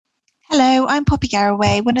Hello, I'm Poppy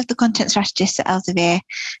Garraway, one of the content strategists at Elsevier.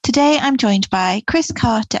 Today I'm joined by Chris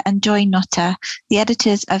Carter and Joy Notter, the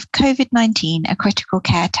editors of COVID-19, a critical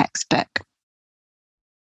care textbook.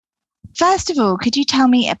 First of all, could you tell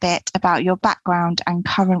me a bit about your background and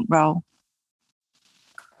current role?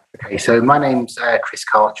 Okay, so my name's Chris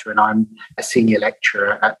Carter and I'm a senior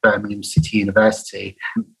lecturer at Birmingham City University,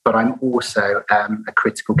 but I'm also a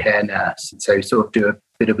critical care nurse, so sort of do a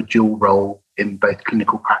bit of a dual role in both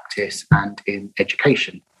clinical practice and in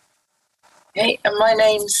education. Okay, and my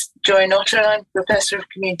name's Joy Notter and I'm Professor of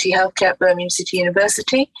Community Healthcare at Birmingham City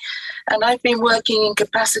University, and I've been working in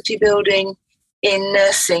capacity building in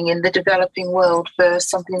nursing in the developing world for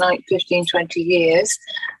something like 15, 20 years.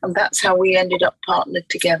 And that's how we ended up partnered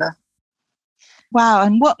together. Wow.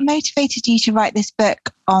 And what motivated you to write this book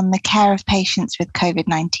on the care of patients with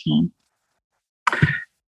COVID-19?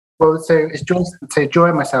 Well, so Joy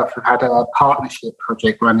and myself have had a partnership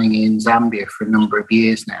project running in Zambia for a number of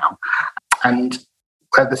years now. And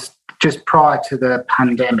just prior to the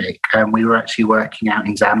pandemic, we were actually working out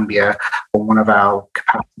in Zambia on one of our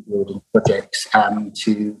capacity building projects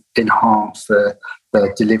to enhance the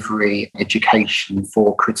delivery education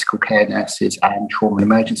for critical care nurses and trauma and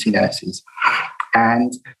emergency nurses.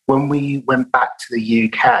 And when we went back to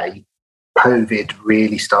the UK, COVID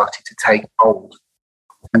really started to take hold.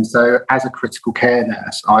 And so as a critical care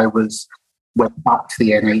nurse, I went back to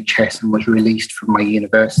the NHS and was released from my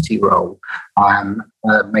university role. I'm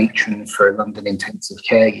a matron for a London intensive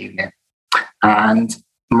care unit. And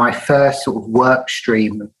my first sort of work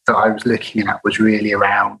stream that I was looking at was really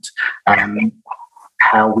around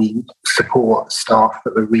how we support staff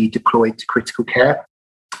that were redeployed to critical care.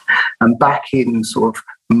 And back in sort of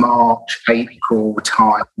March, April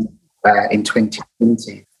time in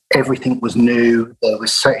 2020, everything was new. It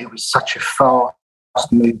was such a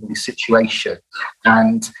fast-moving situation,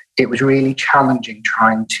 and it was really challenging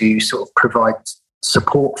trying to sort of provide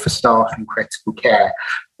support for staff in critical care,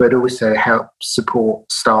 but also help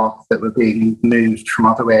support staff that were being moved from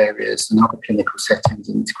other areas and other clinical settings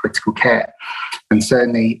into critical care. And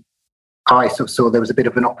certainly I sort of saw there was a bit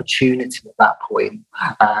of an opportunity at that point,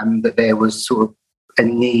 that there was sort of a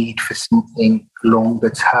need for something longer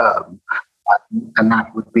term. And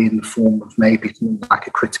that would be in the form of maybe something like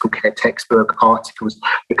a critical care textbook, articles,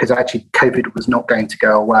 because actually COVID was not going to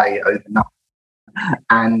go away overnight.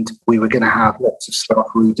 And we were going to have lots of staff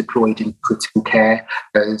redeployed in critical care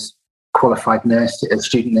as qualified nurses, as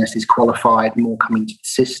student nurses qualified, more coming to the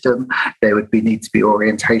system. There would need to be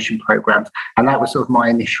orientation programs. And that was sort of my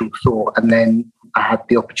initial thought. And then I had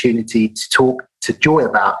the opportunity to talk to Joy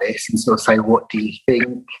about this and sort of say, what do you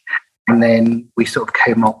think? And then we sort of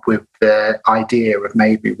came up with the idea of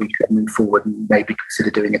maybe we could move forward and maybe consider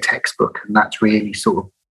doing a textbook. And that's really sort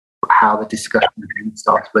of how the discussion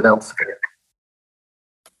started with Elsevier.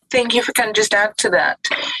 I think if I can just add to that,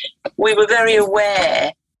 we were very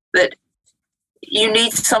aware that you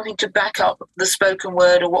need something to back up the spoken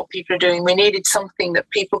word or what people are doing. We needed something that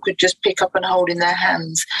people could just pick up and hold in their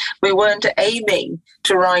hands. We weren't aiming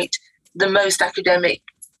to write the most academic,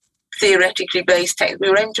 theoretically based text. We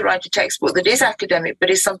were aiming to write a textbook that is academic, but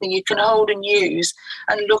is something you can hold and use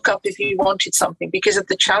and look up if you wanted something, because of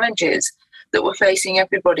the challenges that were facing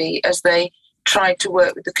everybody as they tried to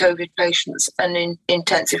work with the COVID patients and in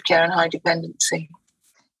intensive care and high dependency.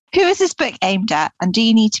 Who is this book aimed at, and do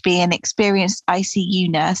you need to be an experienced ICU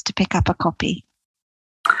nurse to pick up a copy?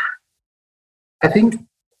 I think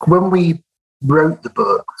when we wrote the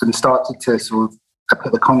book and started to sort of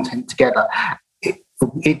put the content together,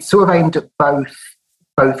 it's sort of aimed at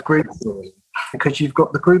both groups, really, because you've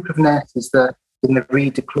got the group of nurses that in the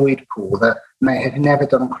redeployed pool that may have never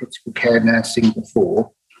done critical care nursing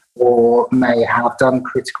before, or may have done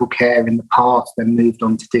critical care in the past and moved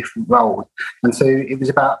on to different roles. And so it was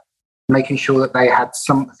about making sure that they had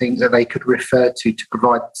something that they could refer to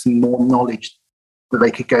provide some more knowledge that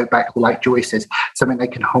they could go back, like Joy says, something they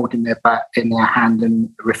can hold in their hand and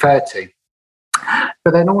refer to.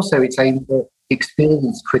 But then also it's aimed at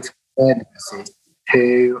experienced critical care nurses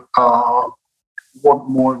who want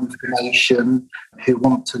more information, who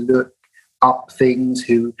want to look up things,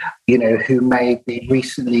 who may be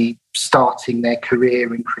recently starting their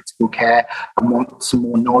career in critical care and want some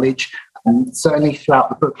more knowledge. And certainly throughout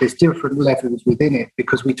the book, there's different levels within it,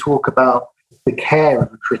 because we talk about the care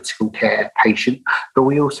of a critical care patient, but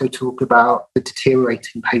we also talk about the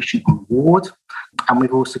deteriorating patient on the ward. And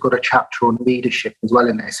we've also got a chapter on leadership as well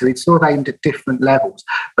in there. So it's sort of aimed at different levels.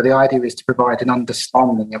 But the idea is to provide an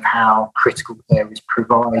understanding of how critical care is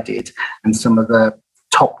provided and some of the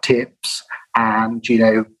top tips and,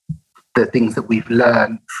 the things that we've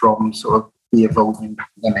learned from sort of the evolving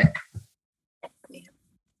pandemic.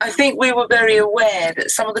 I think we were very aware that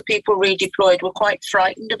some of the people redeployed were quite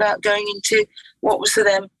frightened about going into what was for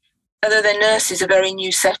them, other than nurses, a very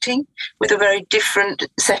new setting with a very different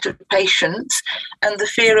set of patients, and the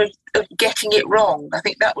fear of getting it wrong. I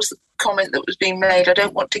think that was the comment that was being made. I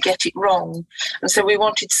don't want to get it wrong. And so we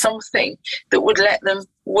wanted something that would let them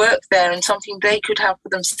work there and something they could have for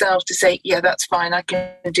themselves to say, yeah, that's fine, I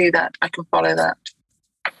can do that, I can follow that.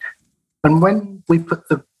 And when we put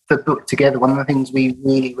the book together, one of the things we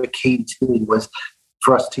really were keen to do was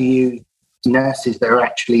for us to use nurses that are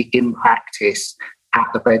actually in practice at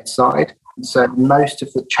the bedside. So most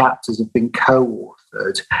of the chapters have been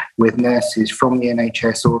co-authored with nurses from the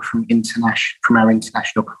NHS or from our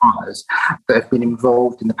international partners that have been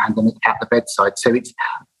involved in the pandemic at the bedside. So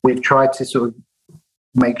we've tried to sort of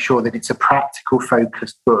make sure that it's a practical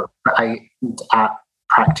focused book aimed at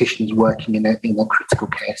practitioners working in a critical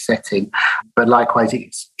care setting, but likewise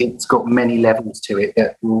it's got many levels to it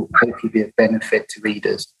that will hopefully be of benefit to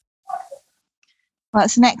readers. Well,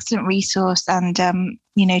 it's an excellent resource, and 20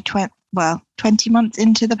 months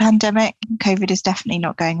into the pandemic, COVID is definitely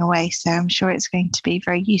not going away, so I'm sure it's going to be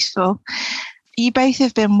very useful. You both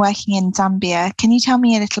have been working in Zambia. Can you tell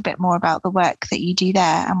me a little bit more about the work that you do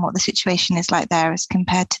there and what the situation is like there as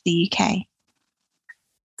compared to the UK?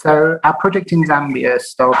 So our project in Zambia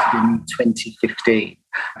started in 2015,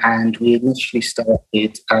 and we initially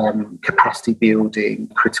started capacity building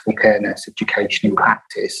critical care nurse education in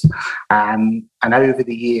practice. And over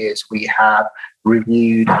the years, we have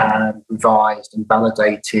reviewed and revised and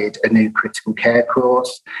validated a new critical care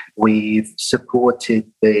course. We've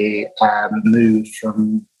supported the move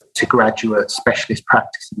to graduate specialist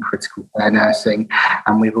practice in critical care nursing,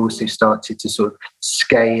 and we've also started to sort of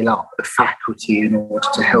scale up the faculty in order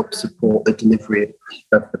to help support the delivery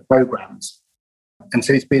of the programs. And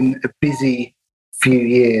so it's been a busy few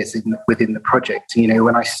years within the project.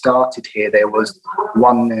 When I started here, there was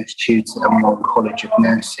one nurse tutor and one college of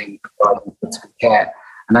nursing providing critical care,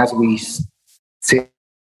 and as we sit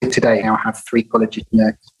today, now have 3 colleges of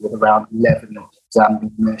nurses with around 11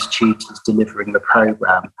 Zambian nurse tutors delivering the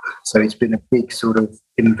programme. So it's been a big sort of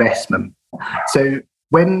investment. So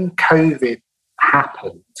when COVID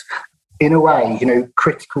happened, in a way,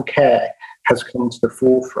 critical care has come to the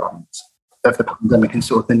forefront of the pandemic and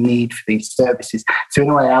sort of the need for these services. So in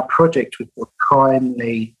a way, our project was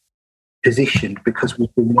primarily positioned because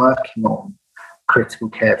we've been working on critical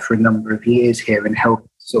care for a number of years here and help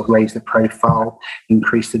sort of raise the profile,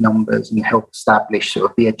 increase the numbers, and help establish sort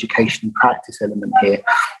of the education and practice element here.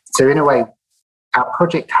 So in a way, our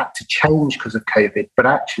project had to change because of COVID, but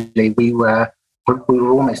actually we were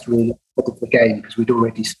almost really ahead of the game because we'd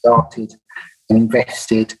already started and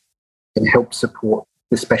invested and helped support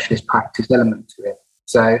the specialist practice element to it.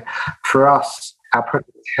 So for us, our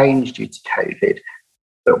project changed due to COVID,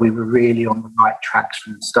 but we were really on the right tracks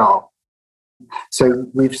from the start. So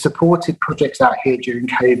we've supported projects out here during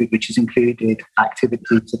COVID, which has included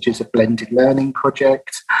activities such as a blended learning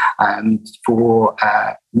project for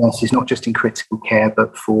nurses, not just in critical care,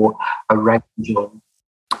 but for a range of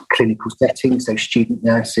clinical settings, so student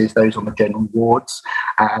nurses, those on the general wards.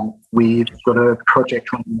 We've got a project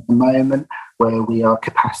on at the moment where we are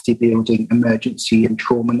capacity building emergency and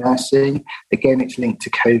trauma nursing. Again, it's linked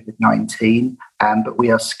to COVID-19, but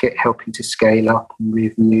we are helping to scale up and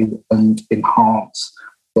review and enhance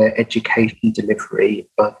the education delivery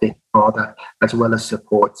of this product, as well as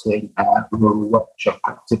supporting rural workshop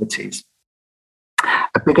activities.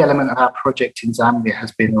 A big element of our project in Zambia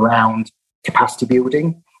has been around capacity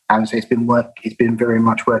building, and so it's been very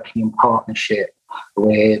much working in partnership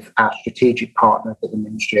with our strategic partners at the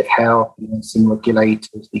Ministry of Health, nursing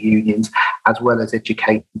regulators, the unions, as well as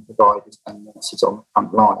education providers and nurses on the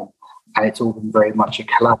front line. And it's all been very much a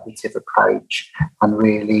collaborative approach and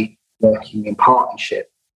really working in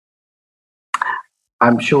partnership.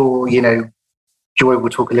 I'm sure, Joy will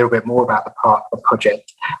talk a little bit more about the part of the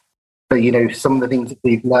project, but, some of the things that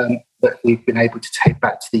we've learned that we've been able to take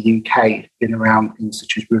back to the UK have been around things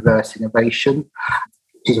such as reverse innovation,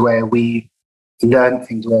 which is where we learn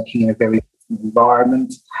things working in a very different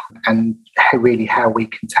environment and really how we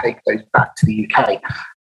can take those back to the UK.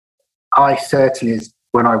 I certainly,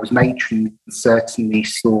 when I was matron, certainly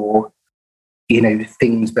saw,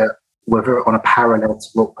 things that were very on a parallel to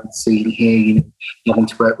what I've seen here, having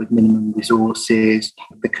to work with minimum resources,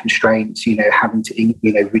 the constraints, having to,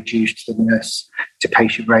 reduce the nurse to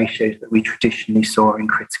patient ratios that we traditionally saw in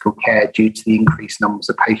critical care due to the increased numbers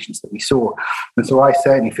of patients that we saw. And so I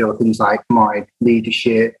certainly feel things like my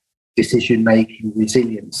leadership, decision-making,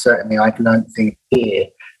 resilience, certainly I've learned things here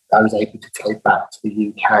that I was able to take back to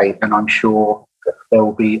the UK, and I'm sure there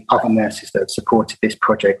will be other nurses that have supported this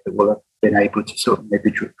project that will have been able to sort of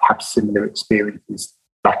maybe have similar experiences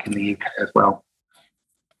back in the UK as well.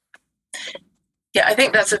 Yeah, I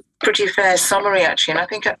think that's a pretty fair summary, actually. And I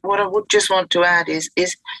think what I would just want to add is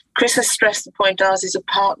Chris has stressed the point ours is a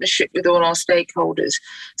partnership with all our stakeholders.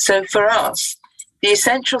 So for us, the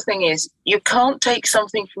essential thing is you can't take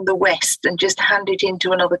something from the West and just hand it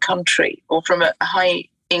into another country or from a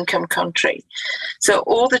high-income country. So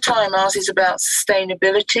all the time, ours is about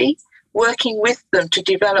sustainability, working with them to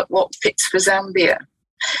develop what fits for Zambia.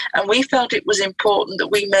 And we felt it was important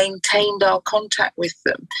that we maintained our contact with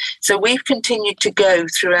them. So we've continued to go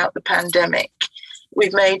throughout the pandemic.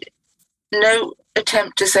 We've made no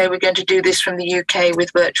attempt to say we're going to do this from the UK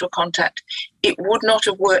with virtual contact. It would not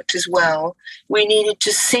have worked as well. We needed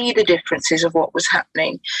to see the differences of what was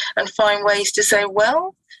happening and find ways to say,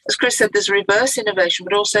 well, as Chris said, there's reverse innovation,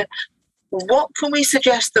 but also what can we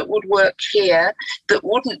suggest that would work here that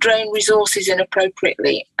wouldn't drain resources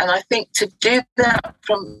inappropriately? And I think to do that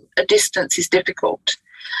from a distance is difficult.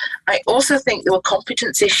 I also think there were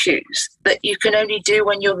competence issues that you can only do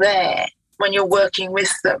when you're there, when you're working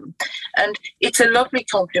with them. And it's a lovely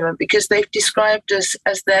compliment because they've described us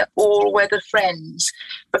as their all-weather friends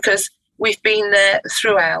because we've been there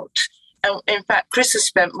throughout. And in fact, Chris has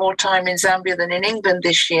spent more time in Zambia than in England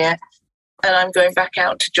this year. And I'm going back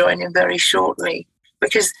out to join him very shortly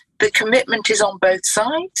because the commitment is on both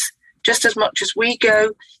sides. Just as much as we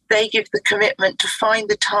go, they give the commitment to find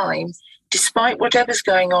the time, despite whatever's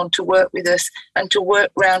going on, to work with us and to work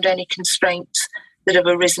around any constraints that have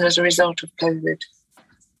arisen as a result of COVID.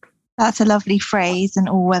 That's a lovely phrase, an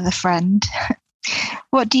all-weather friend.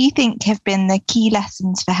 What do you think have been the key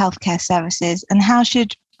lessons for healthcare services, and how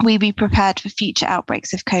should we be prepared for future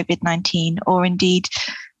outbreaks of COVID-19 or indeed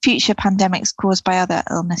future pandemics caused by other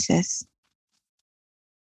illnesses?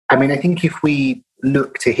 I mean, I think if we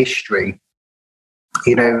look to history,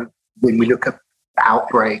 you know, when we look at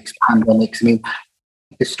outbreaks, pandemics, I mean,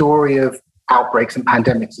 the story of outbreaks and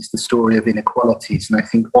pandemics is the story of inequalities. And I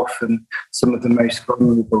think often some of the most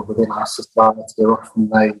vulnerable within our society are often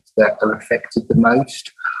those that are affected the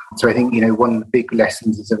most. So I think, you know, one of the big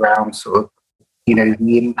lessons is around sort of, you know,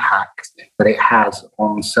 the impact that it has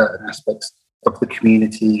on certain aspects of the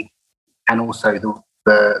community and also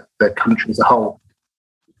the country as a whole.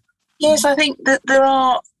 Yes, I think that there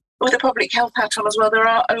are, with a public health hat on as well, there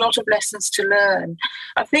are a lot of lessons to learn.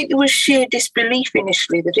 I think there was sheer disbelief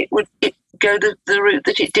initially that it would go the route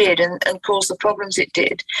that it did and cause the problems it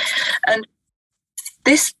did. And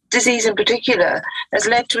this disease in particular has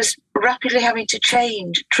led to us rapidly having to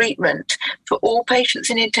change treatment for all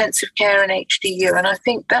patients in intensive care and HDU. And I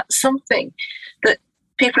think that's something that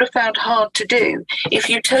people have found hard to do. If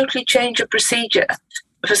you totally change a procedure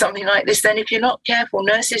for something like this, then if you're not careful,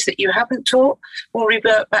 nurses that you haven't taught will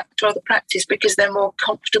revert back to other practice because they're more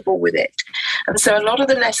comfortable with it. And so a lot of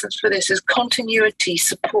the lessons for this is continuity,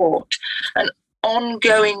 support, and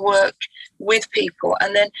ongoing work with people,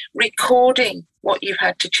 and then recording what you've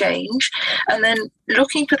had to change, and then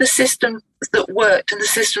looking for the systems that worked and the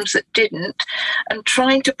systems that didn't, and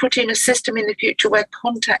trying to put in a system in the future where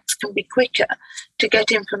contacts can be quicker to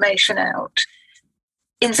get information out.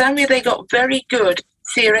 In Zambia, they got very good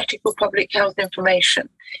theoretical public health information.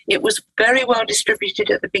 It was very well distributed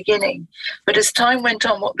at the beginning, but as time went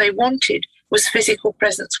on, what they wanted was physical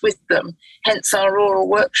presence with them, hence our rural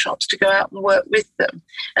workshops to go out and work with them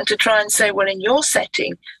and to try and say, well, in your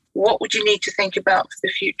setting, what would you need to think about for the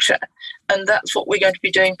future? And that's what we're going to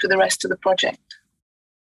be doing for the rest of the project.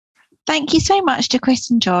 Thank you so much to Chris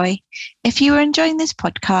and Joy. If you are enjoying this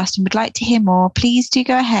podcast and would like to hear more, please do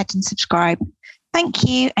go ahead and subscribe. Thank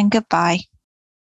you and goodbye.